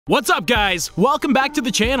What's up, guys? Welcome back to the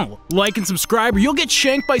channel. Like and subscribe or you'll get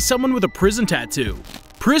shanked by someone with a prison tattoo.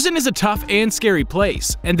 Prison is a tough and scary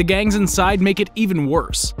place, and the gangs inside make it even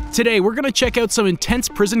worse. Today, we're gonna check out some intense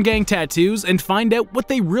prison gang tattoos and find out what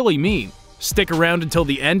they really mean. Stick around until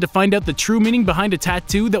the end to find out the true meaning behind a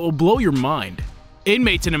tattoo that will blow your mind.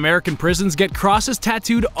 Inmates in American prisons get crosses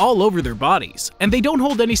tattooed all over their bodies, and they don't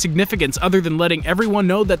hold any significance other than letting everyone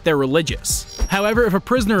know that they're religious. However, if a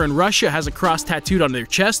prisoner in Russia has a cross tattooed on their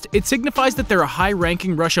chest, it signifies that they're a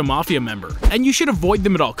high-ranking Russia Mafia member, and you should avoid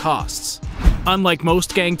them at all costs. Unlike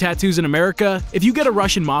most gang tattoos in America, if you get a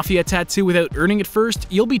Russian Mafia tattoo without earning it first,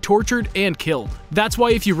 you'll be tortured and killed. That's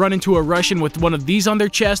why if you run into a Russian with one of these on their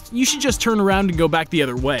chest, you should just turn around and go back the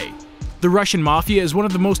other way. The Russian Mafia is one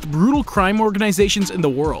of the most brutal crime organizations in the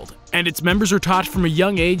world, and its members are taught from a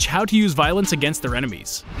young age how to use violence against their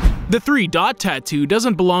enemies. The 3-dot tattoo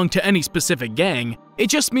doesn't belong to any specific gang, it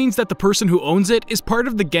just means that the person who owns it is part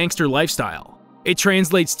of the gangster lifestyle. It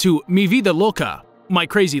translates to Mi vida loca, my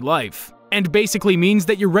crazy life, and basically means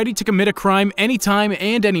that you're ready to commit a crime anytime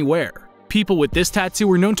and anywhere. People with this tattoo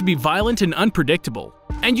are known to be violent and unpredictable,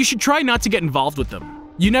 and you should try not to get involved with them.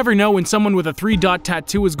 You never know when someone with a 3-dot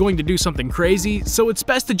tattoo is going to do something crazy, so it's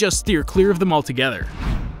best to just steer clear of them altogether.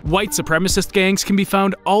 White supremacist gangs can be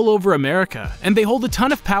found all over America, and they hold a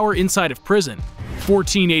ton of power inside of prison.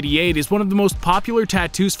 1488 is one of the most popular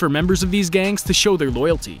tattoos for members of these gangs to show their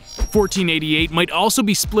loyalty. 1488 might also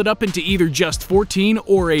be split up into either just 14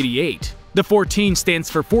 or 88. The 14 stands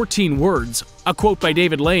for 14 words, a quote by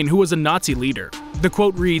David Lane, who was a Nazi leader. The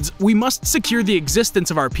quote reads, "We must secure the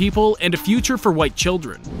existence of our people and a future for white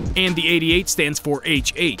children." And the 88 stands for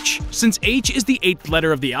HH, since H is the 8th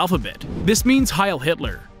letter of the alphabet. This means Heil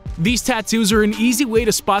Hitler. These tattoos are an easy way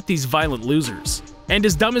to spot these violent losers. And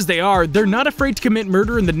as dumb as they are, they're not afraid to commit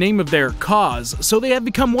murder in the name of their cause, so they have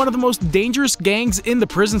become one of the most dangerous gangs in the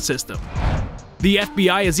prison system. The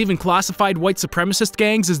FBI has even classified white supremacist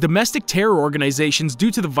gangs as domestic terror organizations due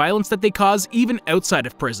to the violence that they cause even outside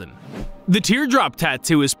of prison. The teardrop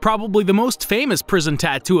tattoo is probably the most famous prison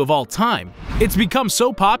tattoo of all time. It's become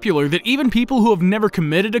so popular that even people who have never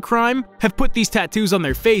committed a crime have put these tattoos on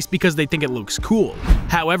their face because they think it looks cool.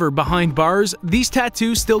 However, behind bars, these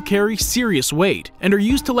tattoos still carry serious weight and are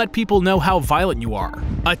used to let people know how violent you are.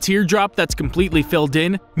 A teardrop that's completely filled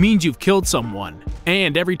in means you've killed someone,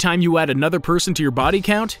 and every time you add another person to your body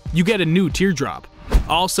count, you get a new teardrop.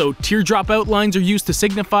 Also, teardrop outlines are used to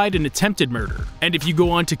signify an attempted murder, and if you go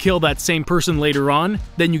on to kill that same person later on,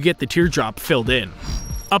 then you get the teardrop filled in.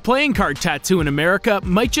 A playing card tattoo in America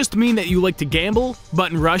might just mean that you like to gamble,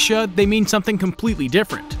 but in Russia, they mean something completely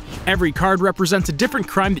different. Every card represents a different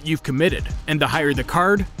crime that you've committed, and the higher the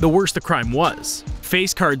card, the worse the crime was.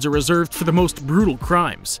 Face cards are reserved for the most brutal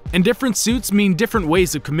crimes, and different suits mean different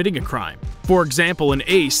ways of committing a crime. For example, an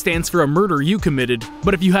ace stands for a murder you committed,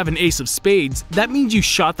 but if you have an ace of spades, that means you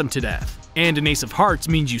shot them to death, and an ace of hearts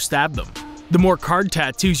means you stabbed them. The more card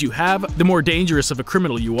tattoos you have, the more dangerous of a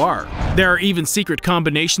criminal you are. There are even secret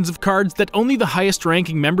combinations of cards that only the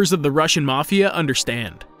highest-ranking members of the Russian Mafia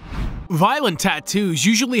understand. Violent tattoos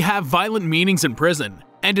usually have violent meanings in prison,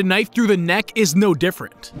 and a knife through the neck is no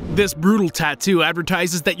different. This brutal tattoo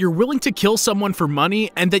advertises that you're willing to kill someone for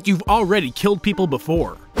money and that you've already killed people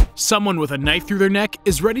before. Someone with a knife through their neck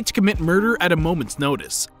is ready to commit murder at a moment's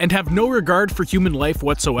notice, and have no regard for human life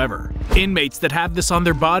whatsoever. Inmates that have this on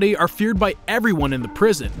their body are feared by everyone in the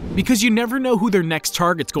prison, because you never know who their next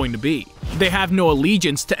target's going to be. They have no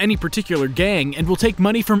allegiance to any particular gang and will take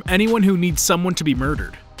money from anyone who needs someone to be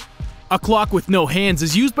murdered. A clock with no hands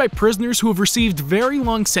is used by prisoners who have received very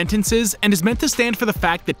long sentences and is meant to stand for the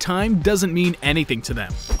fact that time doesn't mean anything to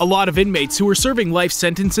them. A lot of inmates who are serving life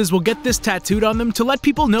sentences will get this tattooed on them to let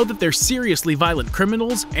people know that they're seriously violent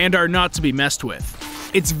criminals and are not to be messed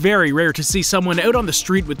with. It's very rare to see someone out on the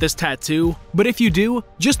street with this tattoo, but if you do,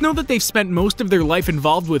 just know that they've spent most of their life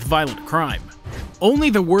involved with violent crime. Only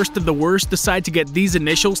the worst of the worst decide to get these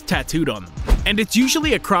initials tattooed on them, and it's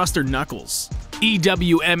usually across their knuckles.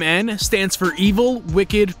 EWMN stands for evil,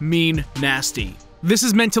 wicked, mean, nasty. This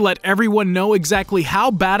is meant to let everyone know exactly how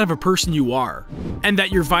bad of a person you are, and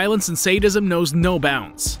that your violence and sadism knows no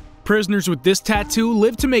bounds. Prisoners with this tattoo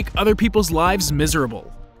live to make other people's lives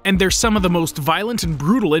miserable, and they're some of the most violent and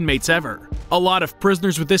brutal inmates ever. A lot of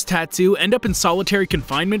prisoners with this tattoo end up in solitary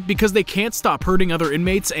confinement because they can't stop hurting other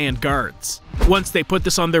inmates and guards. Once they put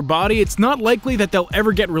this on their body, it's not likely that they'll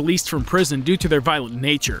ever get released from prison due to their violent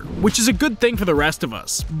nature, which is a good thing for the rest of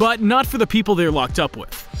us, but not for the people they're locked up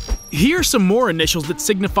with. Here are some more initials that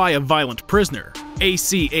signify a violent prisoner.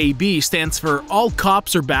 ACAB stands for All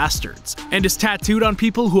Cops Are Bastards, and is tattooed on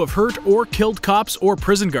people who have hurt or killed cops or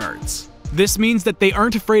prison guards. This means that they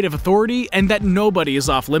aren't afraid of authority and that nobody is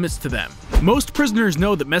off limits to them. Most prisoners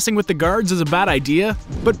know that messing with the guards is a bad idea,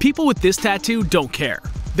 but people with this tattoo don't care.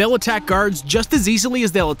 They'll attack guards just as easily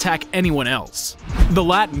as they'll attack anyone else. The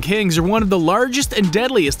Latin Kings are one of the largest and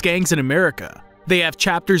deadliest gangs in America. They have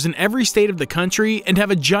chapters in every state of the country and have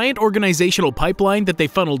a giant organizational pipeline that they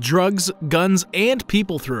funnel drugs, guns, and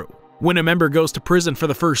people through. When a member goes to prison for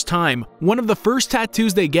the first time, one of the first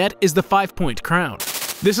tattoos they get is the 5-point crown.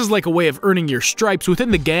 This is like a way of earning your stripes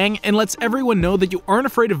within the gang and lets everyone know that you aren't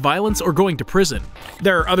afraid of violence or going to prison.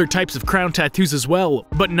 There are other types of crown tattoos as well,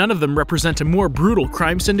 but none of them represent a more brutal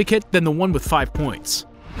crime syndicate than the one with 5 points.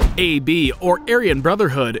 AB, or Aryan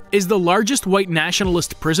Brotherhood, is the largest white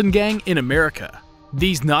nationalist prison gang in America.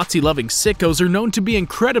 These Nazi-loving sickos are known to be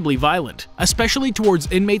incredibly violent, especially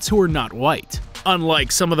towards inmates who are not white.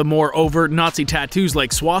 Unlike some of the more overt Nazi tattoos like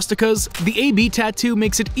swastikas, the AB tattoo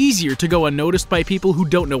makes it easier to go unnoticed by people who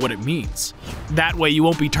don't know what it means. That way you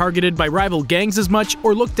won't be targeted by rival gangs as much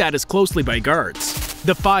or looked at as closely by guards.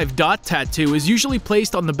 The 5-dot tattoo is usually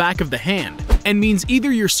placed on the back of the hand, and means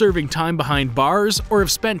either you're serving time behind bars or have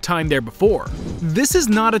spent time there before. This is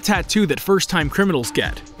not a tattoo that first-time criminals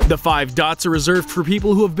get. The 5 dots are reserved for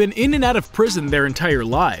people who have been in and out of prison their entire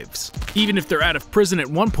lives. Even if they're out of prison at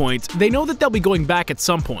one point, they know that they'll be going back at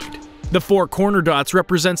some point. The 4 corner dots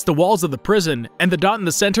represents the walls of the prison, and the dot in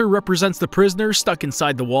the center represents the prisoner stuck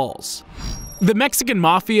inside the walls. The Mexican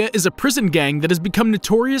Mafia is a prison gang that has become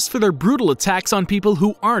notorious for their brutal attacks on people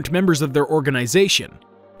who aren't members of their organization.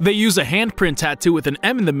 They use a handprint tattoo with an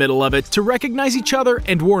M in the middle of it to recognize each other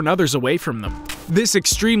and warn others away from them. This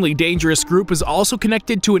extremely dangerous group is also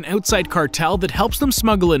connected to an outside cartel that helps them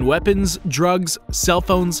smuggle in weapons, drugs, cell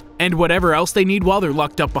phones, and whatever else they need while they're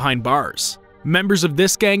locked up behind bars. Members of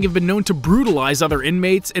this gang have been known to brutalize other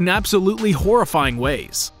inmates in absolutely horrifying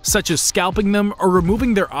ways, such as scalping them or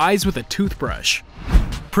removing their eyes with a toothbrush.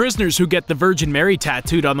 Prisoners who get the Virgin Mary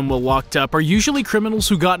tattooed on them while locked up are usually criminals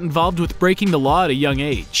who got involved with breaking the law at a young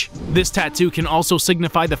age. This tattoo can also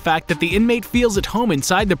signify the fact that the inmate feels at home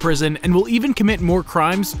inside the prison and will even commit more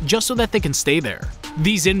crimes just so that they can stay there.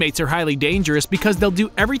 These inmates are highly dangerous because they'll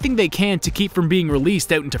do everything they can to keep from being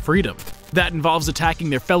released out into freedom. That involves attacking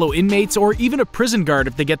their fellow inmates or even a prison guard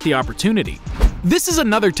if they get the opportunity. This is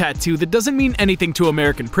another tattoo that doesn't mean anything to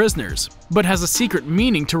American prisoners, but has a secret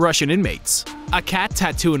meaning to Russian inmates. A cat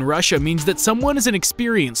tattoo in Russia means that someone is an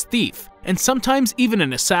experienced thief, and sometimes even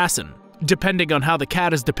an assassin. Depending on how the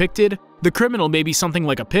cat is depicted, the criminal may be something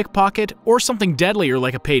like a pickpocket or something deadlier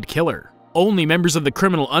like a paid killer. Only members of the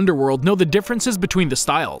criminal underworld know the differences between the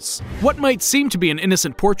styles. What might seem to be an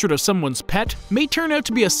innocent portrait of someone's pet may turn out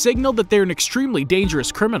to be a signal that they're an extremely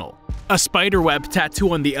dangerous criminal. A spiderweb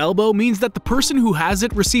tattoo on the elbow means that the person who has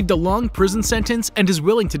it received a long prison sentence and is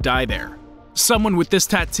willing to die there. Someone with this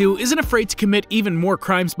tattoo isn't afraid to commit even more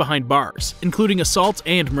crimes behind bars, including assault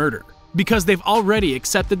and murder, because they've already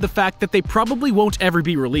accepted the fact that they probably won't ever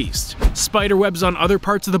be released. Spiderwebs on other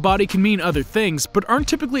parts of the body can mean other things, but aren't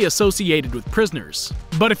typically associated with prisoners.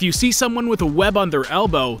 But if you see someone with a web on their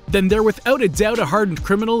elbow, then they're without a doubt a hardened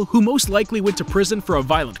criminal who most likely went to prison for a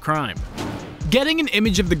violent crime. Getting an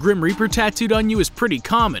image of the Grim Reaper tattooed on you is pretty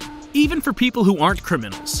common, even for people who aren't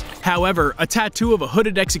criminals. However, a tattoo of a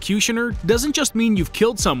hooded executioner doesn't just mean you've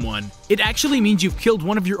killed someone, it actually means you've killed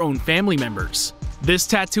one of your own family members. This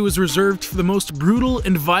tattoo is reserved for the most brutal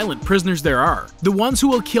and violent prisoners there are, the ones who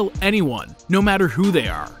will kill anyone, no matter who they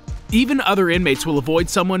are. Even other inmates will avoid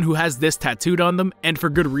someone who has this tattooed on them, and for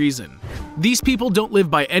good reason. These people don't live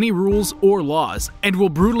by any rules or laws, and will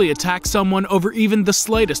brutally attack someone over even the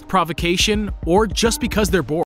slightest provocation or just because they're bored.